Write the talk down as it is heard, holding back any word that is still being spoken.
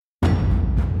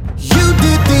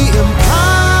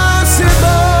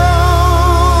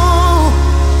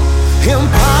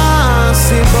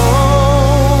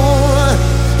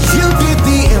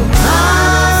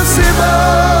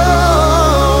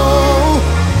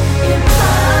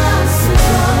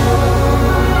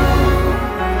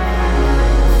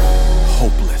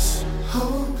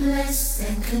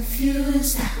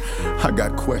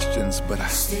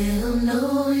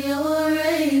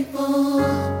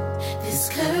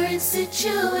current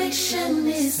situation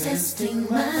is testing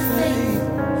my faith.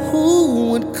 Who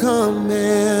would come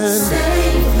and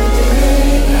Save me?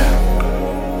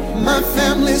 my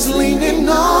family's leaning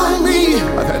on me.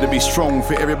 I've had to be strong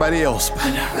for everybody else.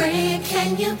 I'm praying,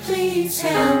 can you please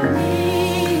help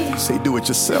me? Say do it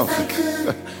yourself. If I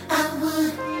could, I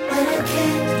would, but I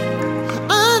can't.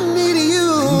 I need you.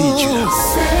 Need you.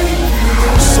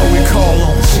 Save So we call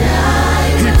on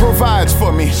him. me. He provides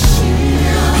for me.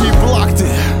 He blocked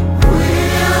it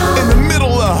in the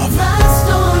middle of. My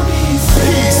stormy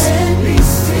Peace. be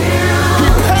still. He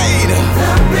paid.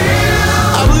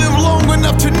 I've lived long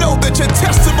enough to know that your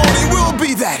testimony will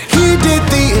be that. He did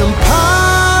the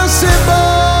impossible.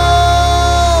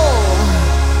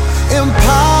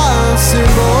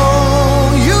 Impossible.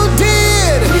 You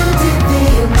did. You did the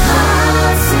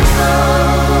impossible.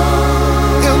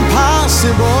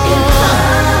 Impossible.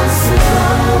 Impossible.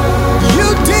 You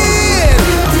did.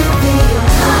 You did the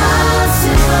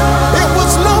impossible. It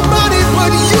was nobody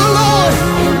but you, Lord.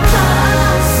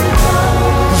 Impossible.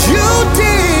 You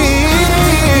did.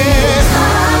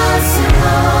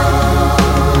 Impossible.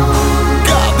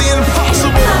 God, the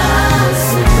impossible.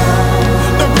 Impossible.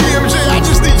 Now, BMJ, I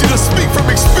just need you to speak from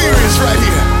experience right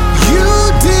here. You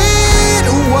did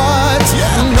what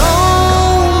no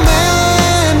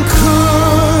man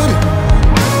could.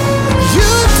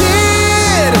 You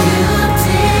did. You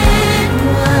did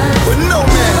what But no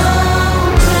man. no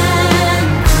man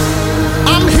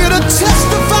I'm here to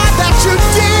testify that you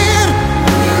did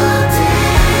you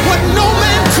did. what no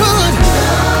man could.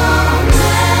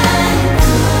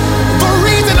 The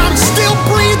reason I'm still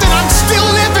breathing, I'm still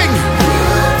living.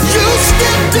 You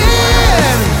stepped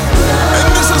in. And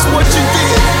this is what you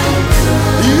did.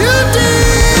 You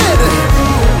did.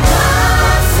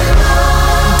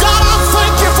 God, I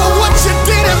thank you for what you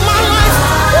did in my life.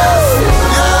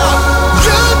 Yeah.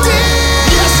 You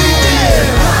did. Yes, he did.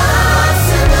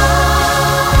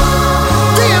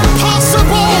 The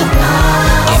impossible.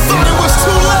 I thought it was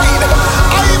too late.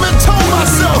 I even told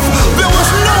myself there was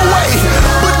no way.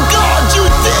 But God, you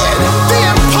did. The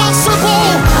impossible.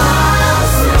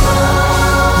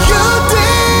 You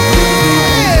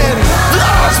did. The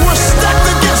odds were stacked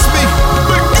against me.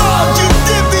 But God, you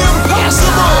did the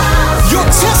impossible. Your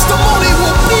testimony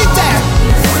will be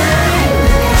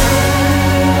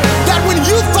that when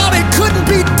you thought it couldn't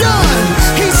be done,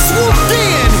 he swooped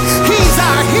in. He's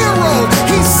our hero.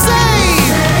 He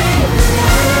saved.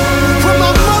 When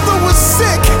my mother was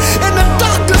sick and the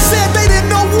doctor said they didn't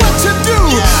know what to do,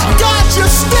 God, you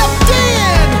stepped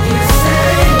in.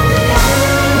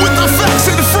 With the facts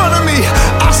in front of me,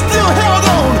 I still held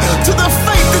on to the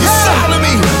faith inside of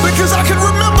me because I can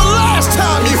remember last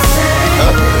time you.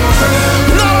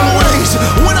 Not always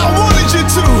when I wanted you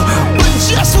to, but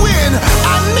just when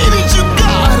I